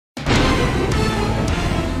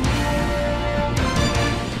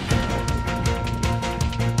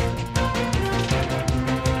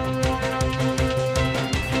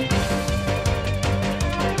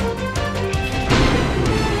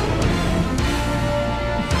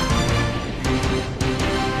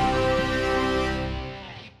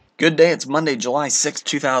Good day, it's Monday, July 6,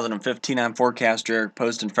 2015. I'm forecaster Eric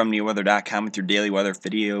Poston from NeoWeather.com with your daily weather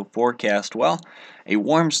video forecast. Well, a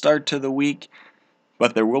warm start to the week,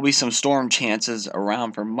 but there will be some storm chances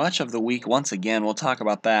around for much of the week. Once again, we'll talk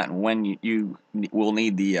about that and when you will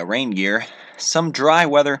need the rain gear. Some dry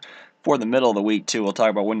weather for the middle of the week, too. We'll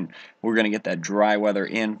talk about when we're going to get that dry weather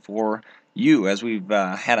in for you, as we've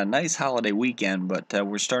had a nice holiday weekend, but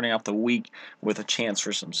we're starting off the week with a chance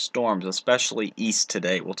for some storms, especially east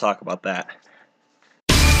today. We'll talk about that.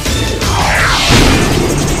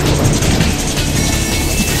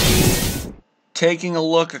 Taking a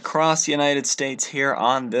look across the United States here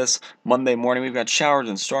on this Monday morning, we've got showers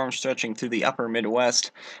and storms stretching through the upper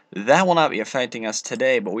Midwest. That will not be affecting us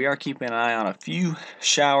today, but we are keeping an eye on a few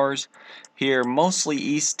showers here, mostly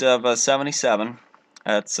east of 77.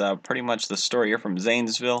 That's pretty much the story here from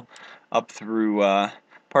Zanesville up through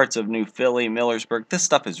parts of New Philly, Millersburg. This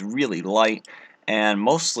stuff is really light, and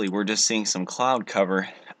mostly we're just seeing some cloud cover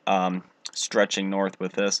stretching north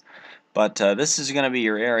with this. But this is going to be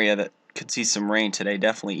your area that could see some rain today,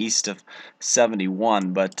 definitely east of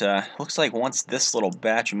 71, but looks like once this little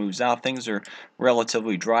batch moves out, things are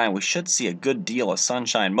relatively dry, and we should see a good deal of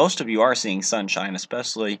sunshine. Most of you are seeing sunshine,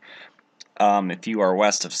 especially if you are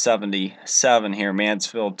west of 77 here,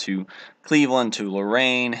 Mansfield to Cleveland to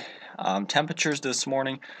Lorain. Temperatures this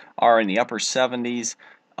morning are in the upper 70s.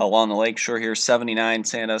 Along the lakeshore here, 79,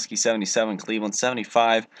 Sandusky 77, Cleveland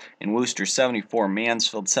 75, in Worcester 74,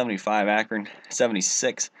 Mansfield 75, Akron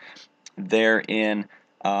 76 there in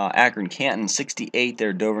Akron, Canton 68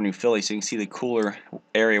 there, Dover, New Philly. So you can see the cooler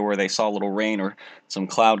area where they saw a little rain or some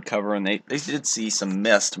cloud cover, and they did see some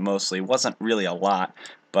mist mostly. It wasn't really a lot,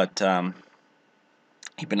 but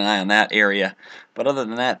keeping an eye on that area. But other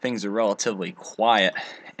than that, things are relatively quiet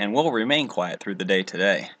and will remain quiet through the day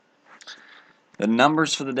today. The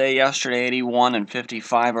numbers for the day yesterday, 81 and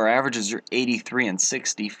 55. Our averages are 83 and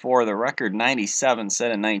 64. The record 97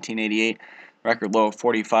 set in 1988. Record low of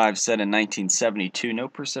 45 set in 1972. No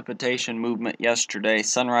precipitation movement yesterday.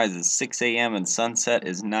 Sunrise is 6 a.m. and sunset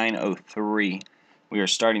is 9:03. We are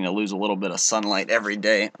starting to lose a little bit of sunlight every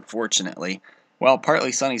day, unfortunately. Well,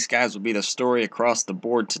 partly sunny skies will be the story across the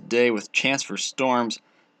board today, with chance for storms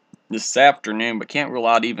this afternoon, but can't rule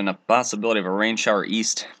out even a possibility of a rain shower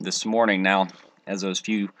east this morning now, as those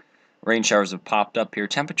few rain showers have popped up here.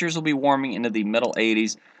 Temperatures will be warming into the middle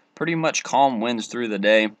 80s. Pretty much calm winds through the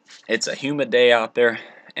day. It's a humid day out there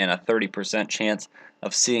and a 30% chance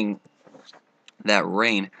of seeing that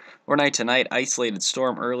rain. Overnight tonight, isolated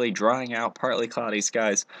storm early, drying out, partly cloudy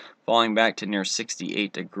skies, falling back to near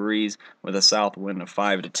 68 degrees with a south wind of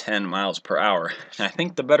 5 to 10 miles per hour. And I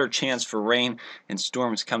think the better chance for rain and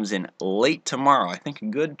storms comes in late tomorrow. I think a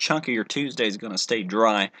good chunk of your Tuesday is going to stay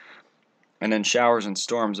dry, and then showers and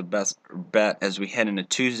storms a best bet as we head into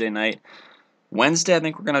Tuesday night. Wednesday, I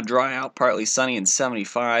think we're going to dry out, partly sunny and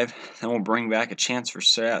 75. Then we'll bring back a chance for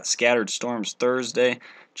scattered storms Thursday.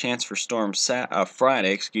 Chance for storms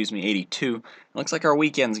Friday, 82. It looks like our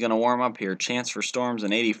weekend's going to warm up here. Chance for storms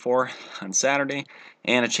in 84 on Saturday,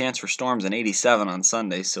 and a chance for storms in 87 on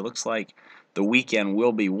Sunday. So it looks like the weekend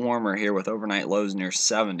will be warmer here with overnight lows near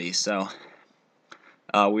 70. So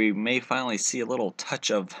we may finally see a little touch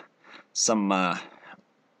of some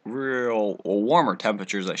real warmer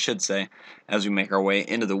temperatures, I should say, as we make our way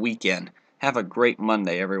into the weekend. Have a great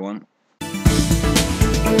Monday, everyone.